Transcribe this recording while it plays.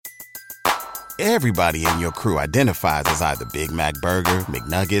Everybody in your crew identifies as either Big Mac Burger,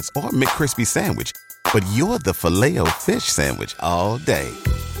 McNuggets, or McCrispy Sandwich. But you're the Filet-O-Fish Sandwich all day.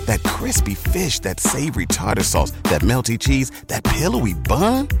 That crispy fish, that savory tartar sauce, that melty cheese, that pillowy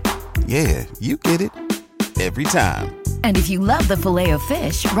bun. Yeah, you get it. Every time. And if you love the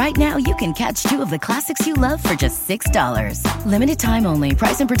Filet-O-Fish, right now you can catch two of the classics you love for just $6. Limited time only.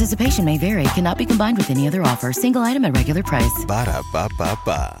 Price and participation may vary. Cannot be combined with any other offer. Single item at regular price.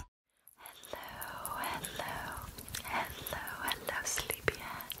 Ba-da-ba-ba-ba. Hello,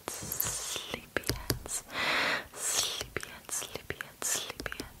 sleepyheads. Sleepyheads. Sleepyheads, sleepyheads,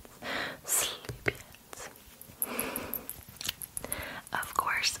 sleepyheads, sleepyheads. Of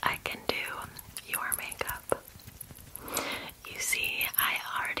course, I can do your makeup. You see, I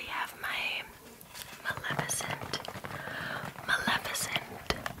already have my Maleficent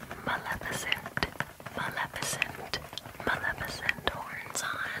horns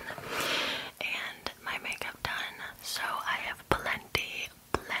on and my makeup done, so I have plenty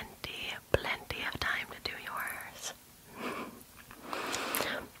of time to do yours.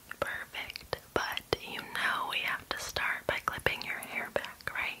 Perfect, but you know we have to start by clipping your hair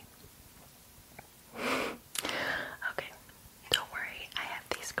back, right? Okay, don't worry, I have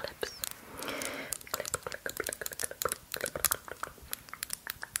these clips. Clip.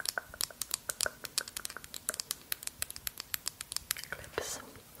 Clips.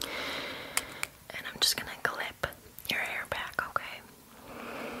 And I'm just gonna clip your hair back, okay?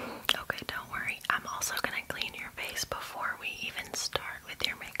 Okay, don't worry. I'm also gonna clean your face before we even start with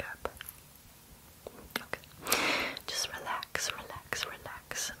your makeup. Okay. Just relax.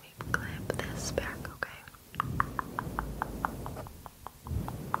 Let me clip this back, okay?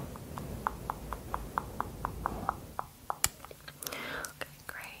 Okay,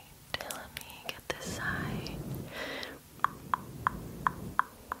 great. Let me get this side.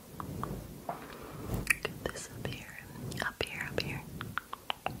 Get this up here.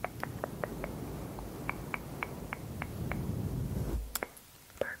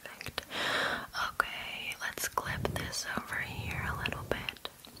 Perfect. Okay, let's clip this over here a little bit.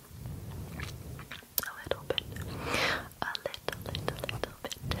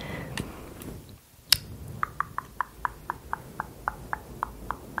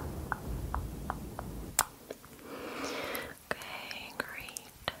 Okay, great.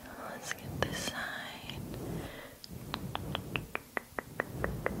 Let's get this side.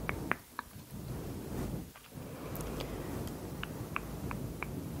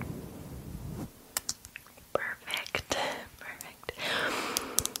 Perfect.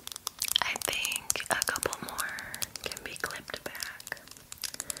 I think a couple more can be clipped back.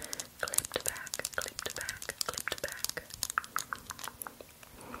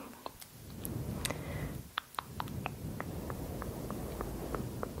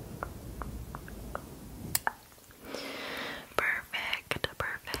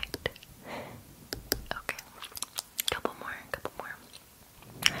 Perfect. Okay. Couple more.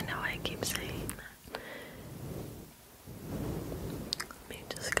 I know I keep saying that. Let me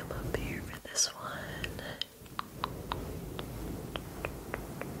just come up here for this one.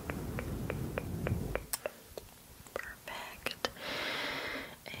 Perfect.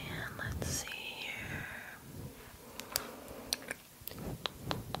 And let's see here.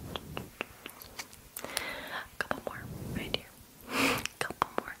 Couple more right here. Couple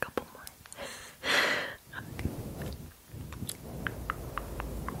more.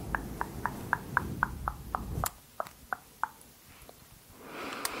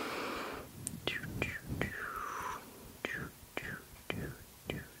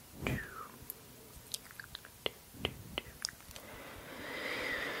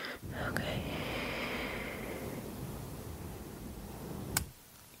 Okay.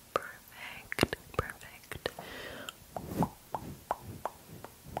 Okay. Perfect.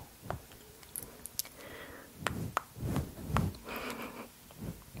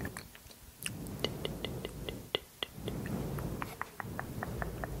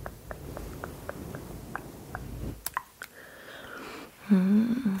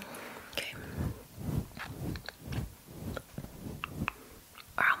 Okay.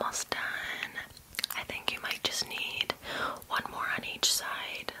 We're almost done. I think you might just need one more on each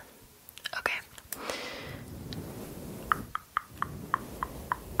side. Okay.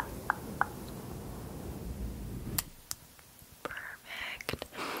 Perfect.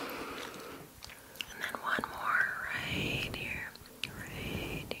 And then one more right here.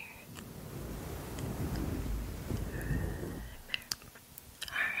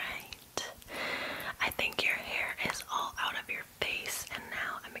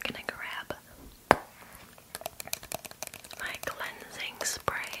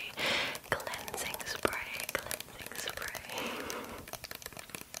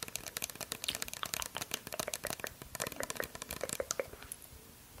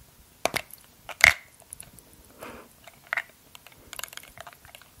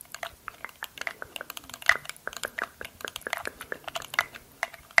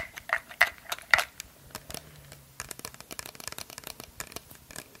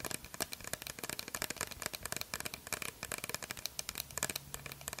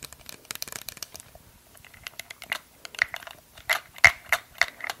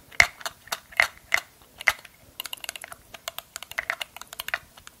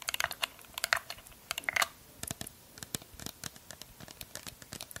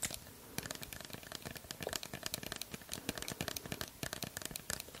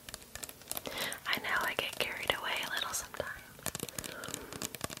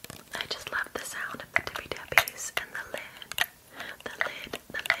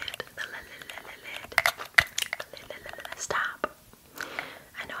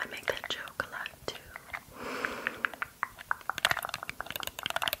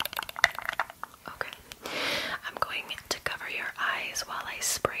 face while I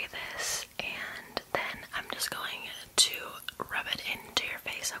spray this, and then I'm just going to rub it into your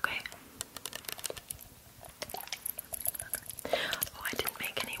face, okay? Oh, I didn't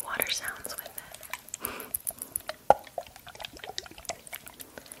make any water sounds with it.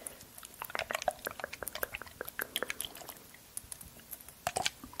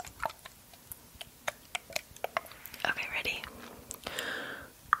 Okay, ready?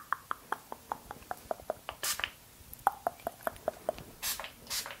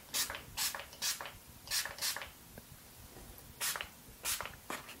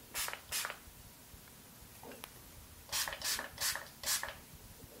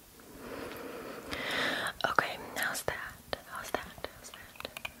 Okay, how's that? How's that? How's that?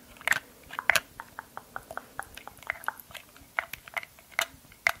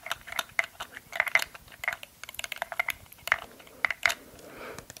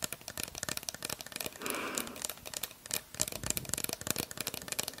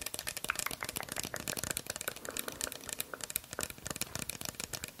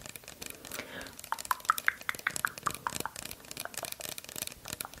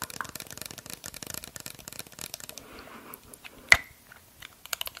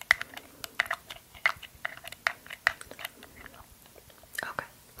 Okay,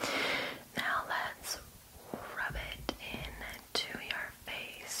 now let's rub it into your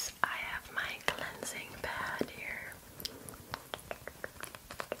face. I have my cleansing pad here.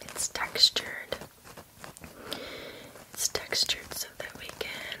 It's textured. It's textured so that we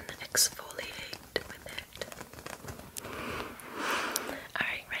can exfoliate with it.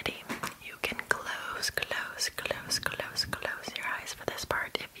 Alright, ready? You can close your eyes for this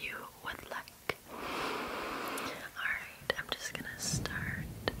part if you would like. Alright, I'm just gonna start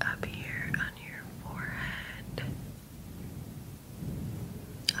up here on your forehead.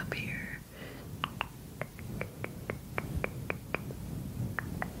 Up here.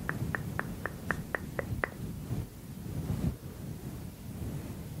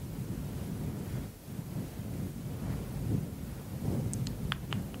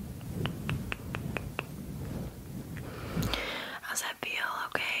 How's that feel?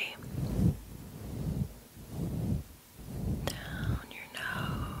 Okay. Down your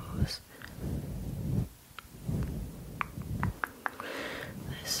nose.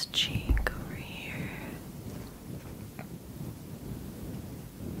 This cheek over here.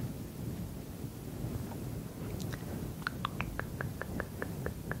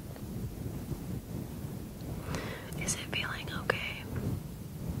 Is it feeling okay?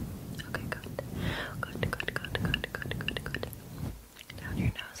 Okay, good. Good. Down your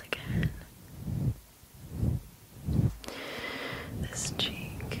nose again. This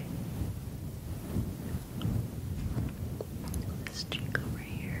cheek. This cheek over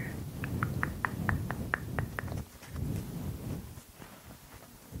here.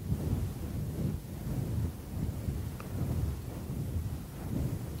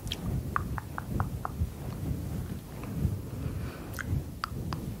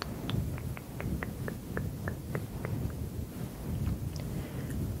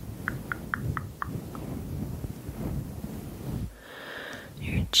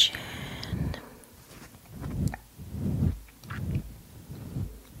 Your chin.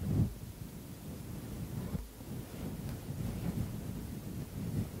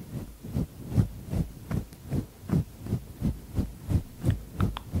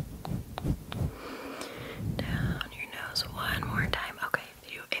 Down your nose one more time. Okay,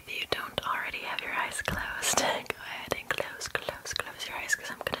 if you don't already have your eyes closed, go ahead and close your eyes,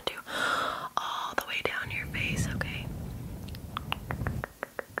 because I'm gonna do all the way down your face, okay?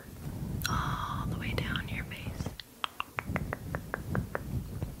 All the way down your face.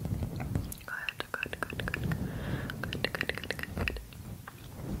 Good.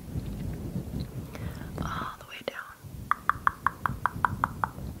 All the way down.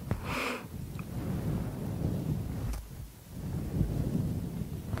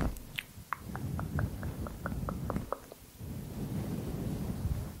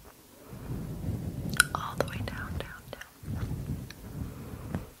 All the way down.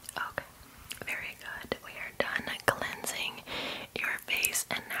 Okay, very good. We are done cleansing your face,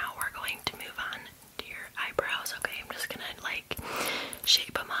 and now we're going to move on to your eyebrows. Okay, I'm just gonna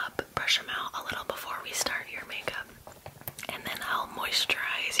shape them up, brush them out a little before we start your makeup, and then I'll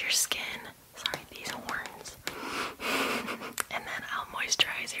moisturize your skin. Sorry, these horns. And then I'll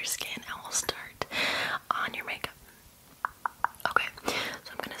moisturize your skin, and we'll start on your makeup. Okay,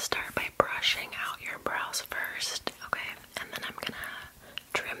 so I'm gonna start by brushing out your brows first, okay? And then I'm gonna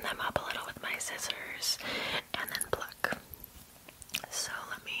trim them up a little with my scissors and then pluck. So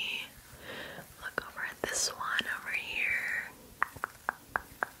let me look over at this one over here.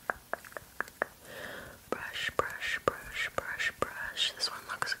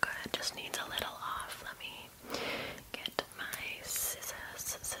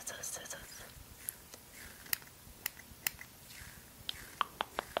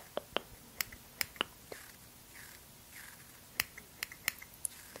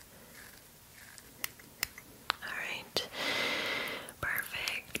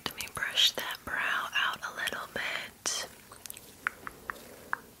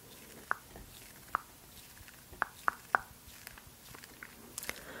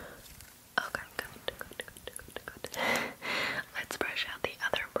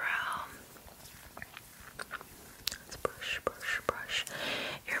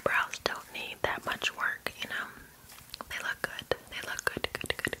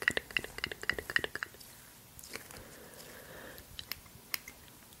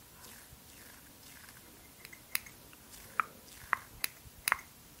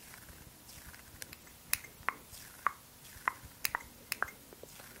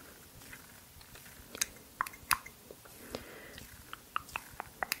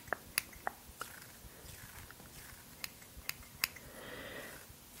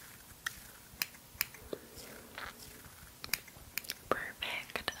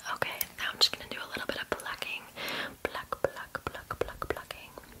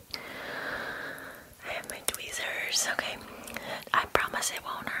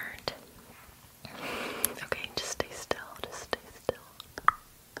 won't hurt. Okay, just stay still. Just stay still.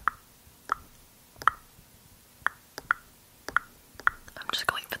 I'm just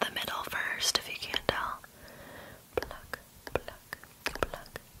going for the middle first, if you can't tell. Pluck, pluck,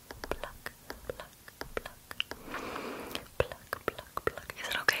 pluck, pluck, pluck, pluck, pluck, pluck. Is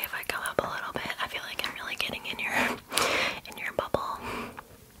it okay if I come up a little bit? I feel like I'm really getting in your bubble.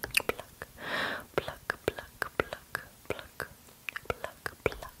 Pluck, pluck, pluck, pluck, pluck, pluck, pluck,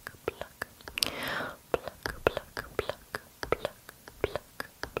 pluck, pluck, pluck,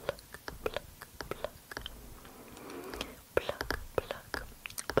 pluck, pluck,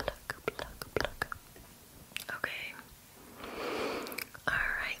 pluck, pluck, pluck. Okay.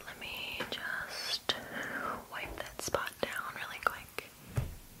 Alright, let me just wipe that spot down really quick.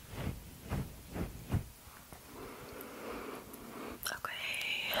 Okay.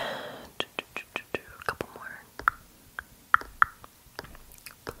 A couple more.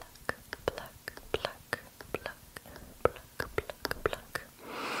 Pluck, pluck, pluck, pluck, pluck, pluck, pluck.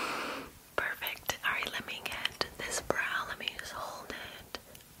 Perfect. Alright, let me get this brow. Let me just hold it.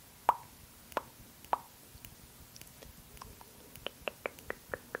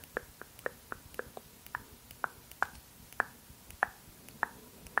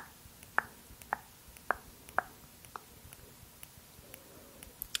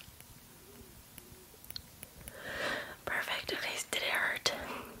 Perfect. Okay, did it hurt?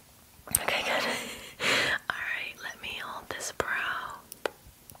 Okay, good. Alright, let me hold this brow.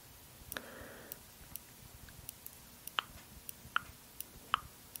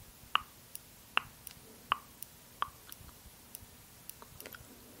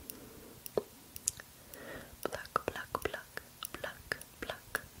 Pluck, pluck, pluck, pluck,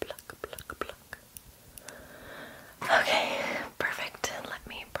 pluck, pluck, pluck, pluck. Okay, perfect. Let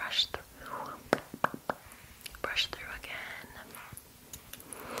me brush through. Brush through again. And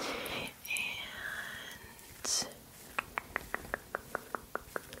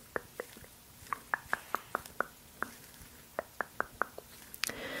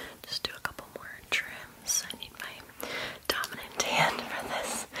just do a couple more trims. I need my dominant hand for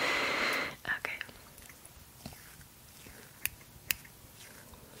this. Okay.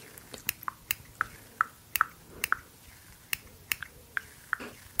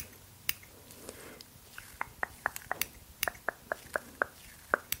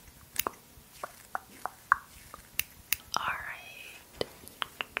 Alright.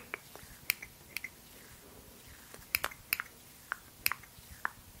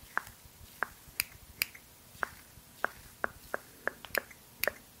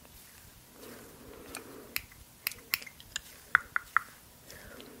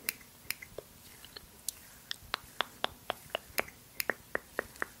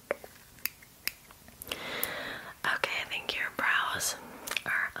 Okay, I think your brows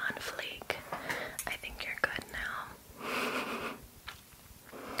are on fleek. I think you're good now.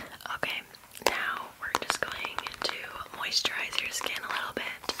 Okay, now we're just going to moisturize your skin a little bit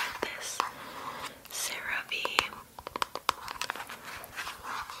with this CeraVe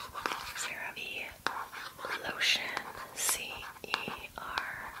lotion. CERAVE.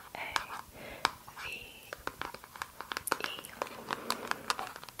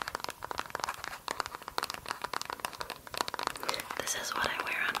 This is what I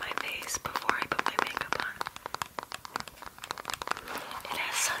wear on my face before I put my makeup on. It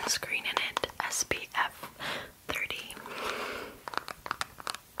has sunscreen in it, SPF 30.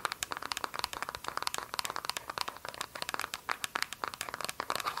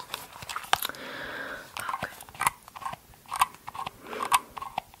 Okay.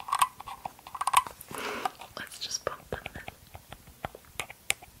 Let's just pump on this.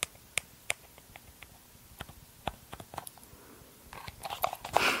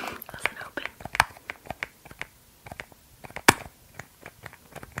 Doesn't open.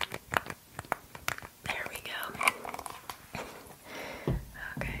 There we go.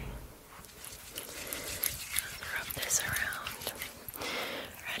 Okay. Let's rub this around.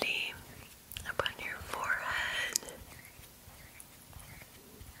 Ready? Up on your forehead.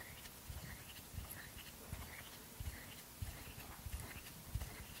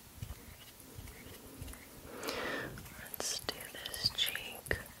 Let's do this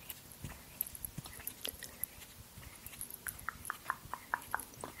cheek.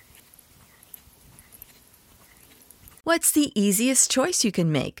 What's the easiest choice you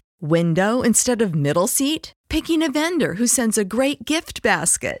can make? Window instead of middle seat? Picking a vendor who sends a great gift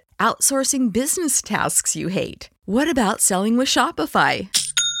basket? Outsourcing business tasks you hate? What about selling with Shopify?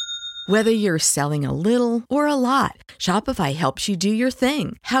 Whether you're selling a little or a lot, Shopify helps you do your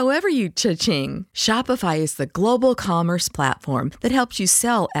thing, however you cha-ching. Shopify is the global commerce platform that helps you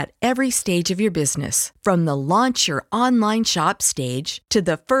sell at every stage of your business. From the launch your online shop stage to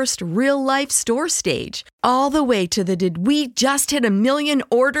the first real-life store stage, all the way to the did we just hit 1 million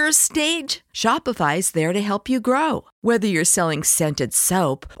orders stage. Shopify's there to help you grow. Whether you're selling scented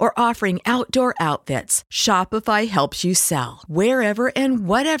soap or offering outdoor outfits, Shopify helps you sell. Wherever and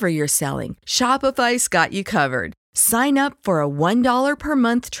whatever you're selling, Shopify's got you covered. Sign up for a $1 per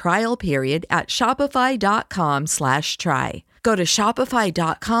month trial period at shopify.com/try. Go to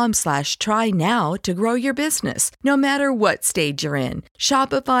shopify.com/try now to grow your business, no matter what stage you're in.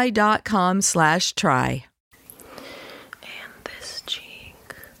 Shopify.com/try. And this cheek.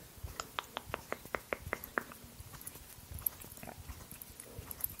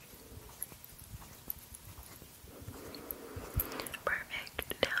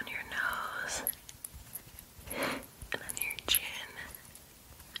 Perfect. Down your nose. And on your chin.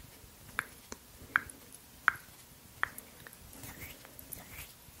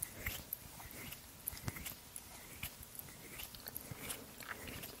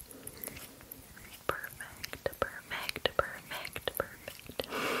 Perfect.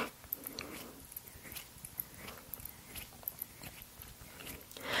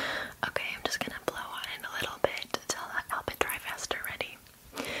 Okay, I'm just gonna blow on it a little bit until that help it dry faster. Ready?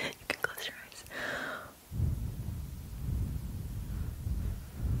 You can close your eyes.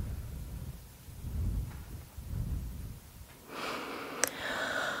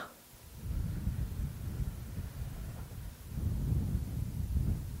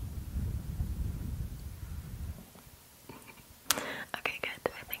 Okay,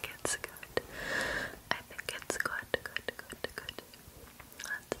 good. I think it's good. Good.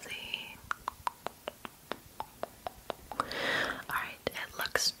 Let's see. Alright, it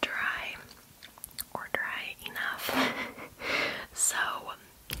looks dry. Or dry enough. So,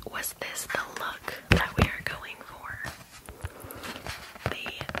 was this the look that we are going for? The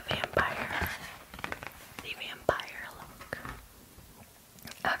vampire look.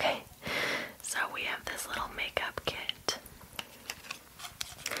 Okay, so we have this little makeup kit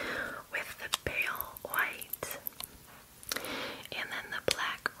with the pale white and then the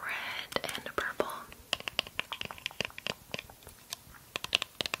black, red, and purple.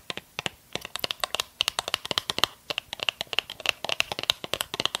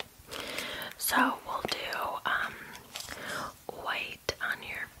 So we'll do white on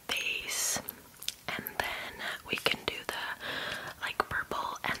your face, and then we can do the like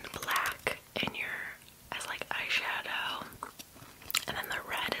purple and black in your as like eyeshadow, and then the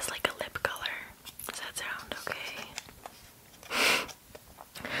red is like a lip color. Does that sound okay?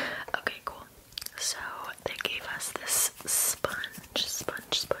 Okay, cool. So they gave us this sponge.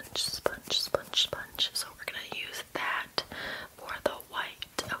 So we're gonna use that for the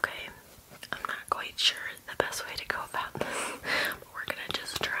white, okay? I'm not quite sure the best way to go about this, but we're gonna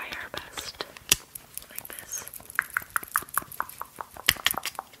just try our best. Like this.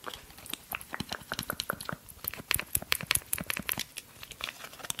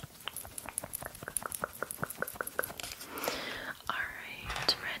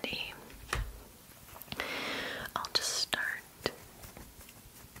 Alright, ready? I'll just start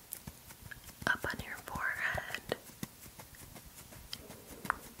up on your forehead.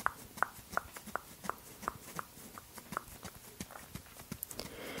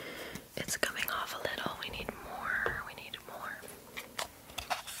 It's coming off a little. We need more.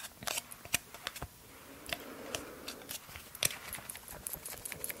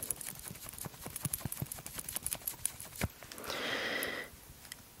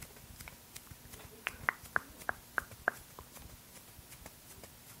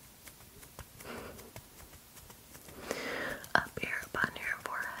 Up here upon your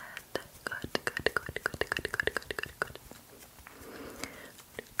forehead. Good.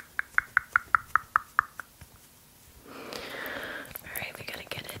 Alright, we gotta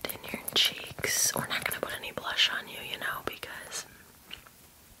get it in your cheeks. We're not gonna put any blush on you, because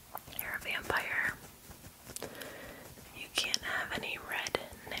you're a vampire. You can't have any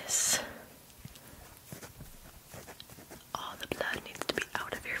redness. All the blood needs to be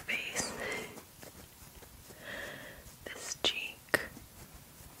out of your face. This cheek.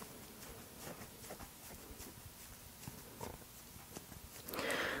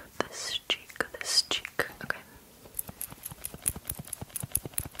 This cheek. Okay.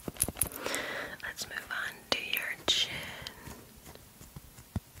 Let's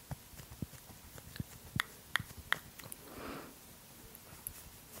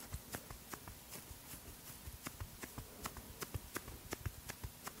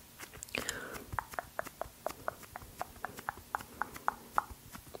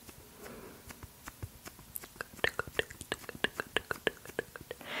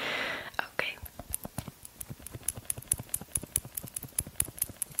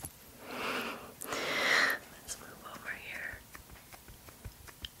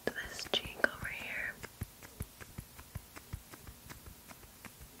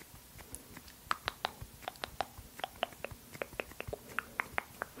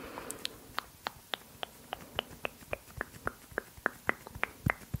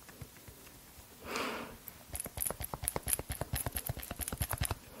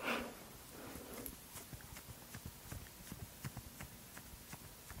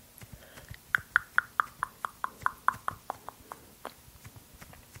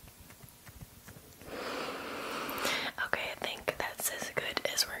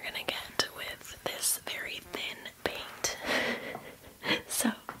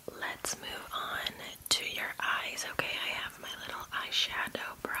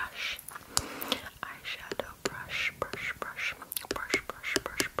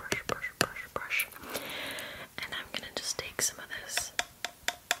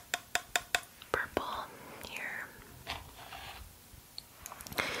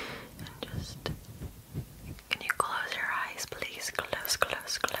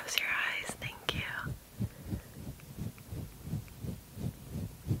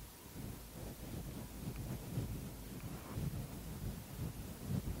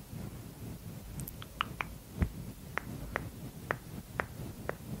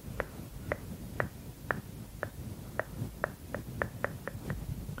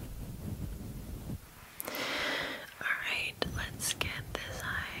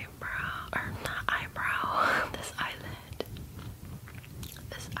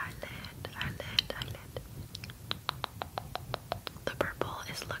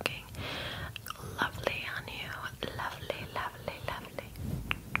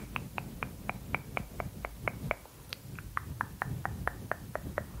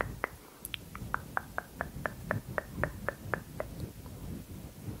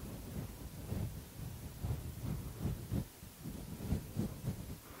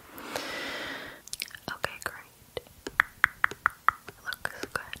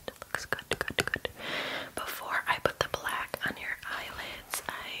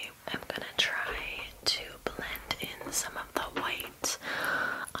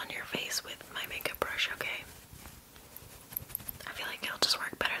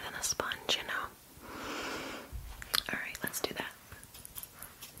sponge, you know. Alright, let's do that.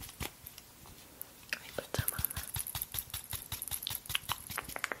 Let me put some on that.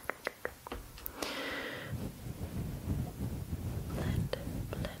 Blend,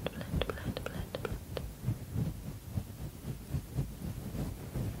 blend, blend, blend, blend, blend.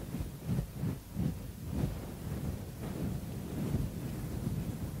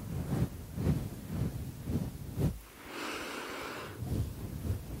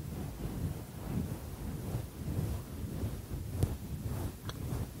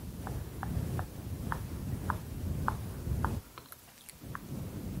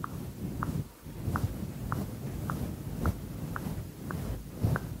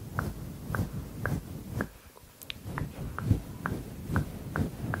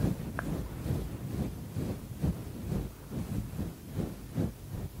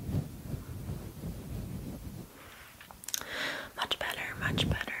 Much better, much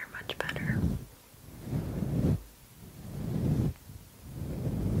better, much better.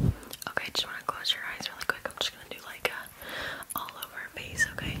 Okay, just want to close your eyes really quick. I'm just going to do like a all over face,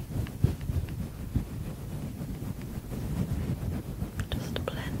 okay? Just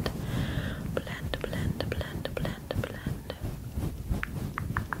blend, blend, blend, blend, blend, blend.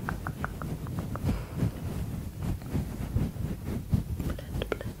 Blend,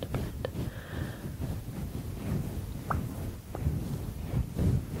 blend, blend.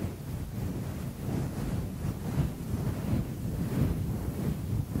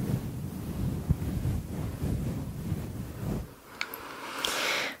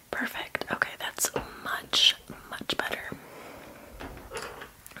 Perfect. Okay, that's much, much better.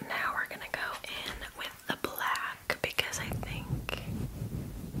 Now we're gonna go in with the black because I think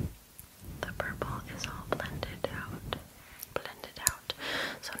the purple is all blended out. Blended out.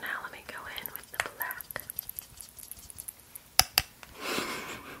 So now let me go in with the black.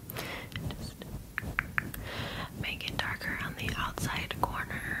 Just make it darker on the outside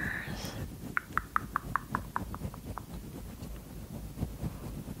corners.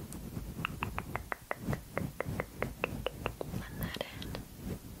 Blend that in.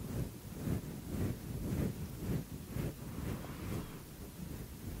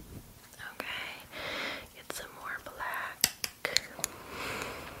 Okay, get some more black.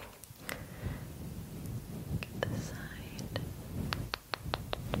 Get this side.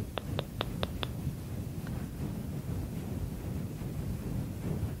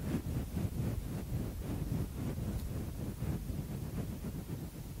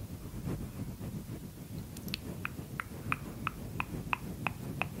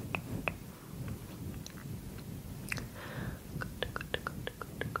 Good, good, good,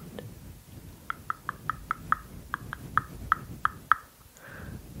 good, good.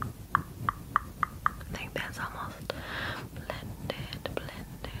 I think that's almost blended,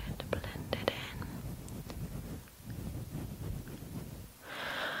 blended, blended in.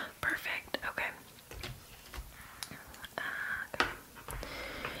 Perfect. Okay. Okay.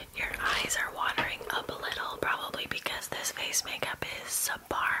 Your eyes are watering up a little, probably because this face makeup is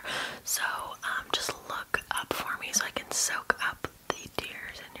subpar. So just look up for me so I can soak up the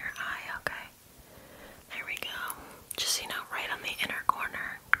tears in your eye. Okay. There we go. Just, right on the inner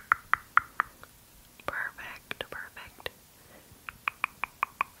corner. Perfect, perfect.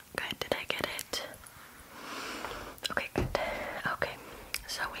 Good, did I get it? Okay, good. Okay,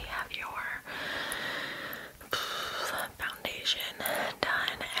 so we have your foundation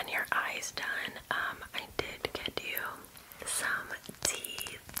done and your eyes done. I did get you some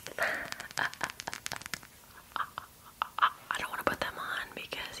teeth. I don't want to put them on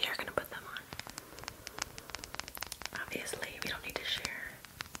because you're going to put them on. Obviously, we don't need to share.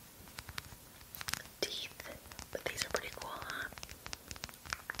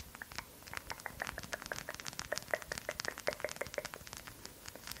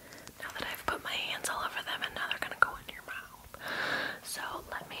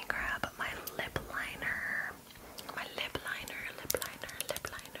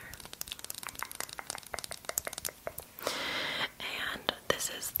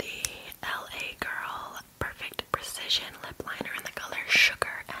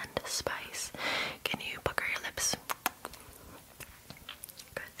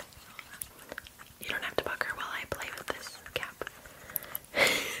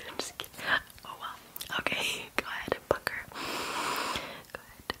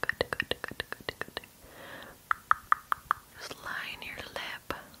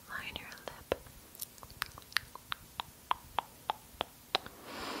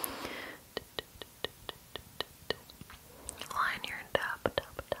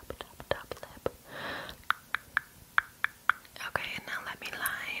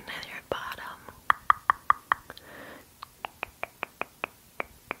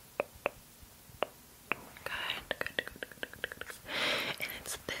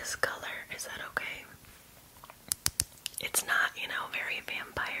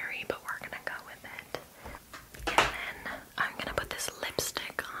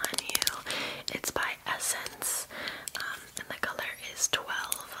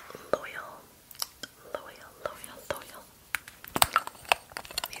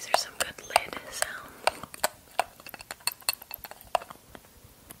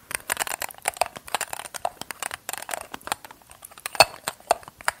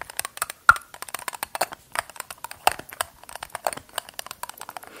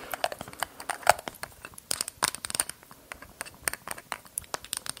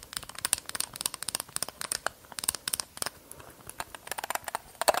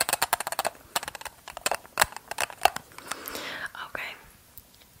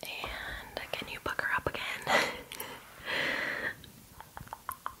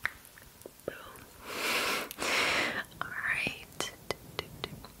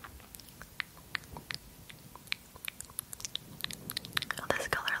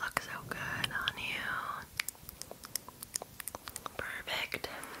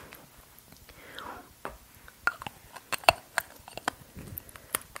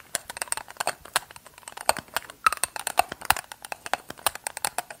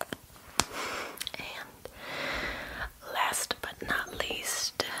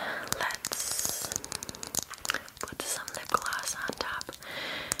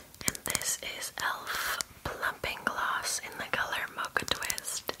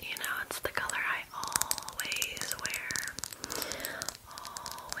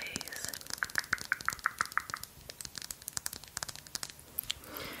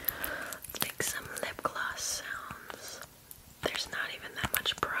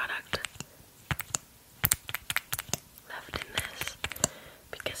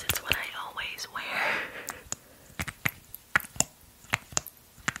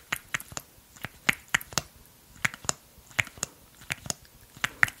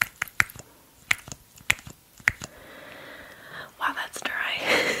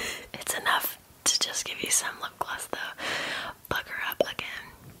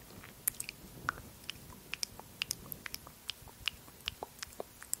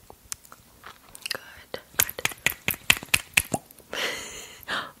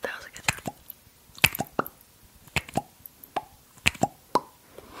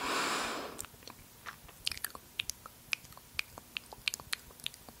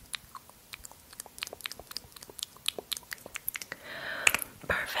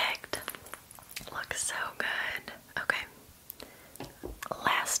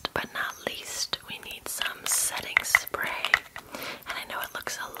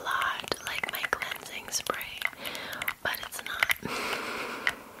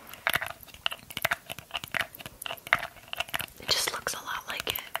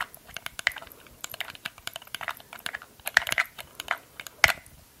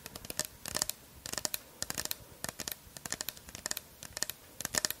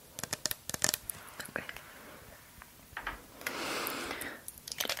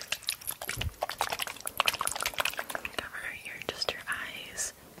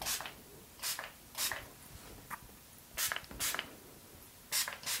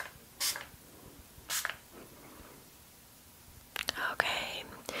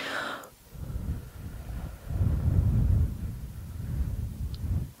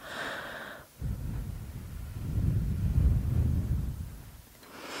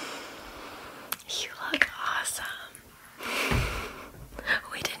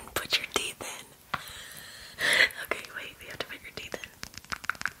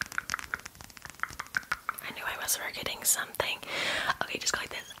 was forgetting something. Okay, just go like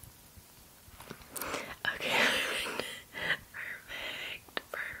this.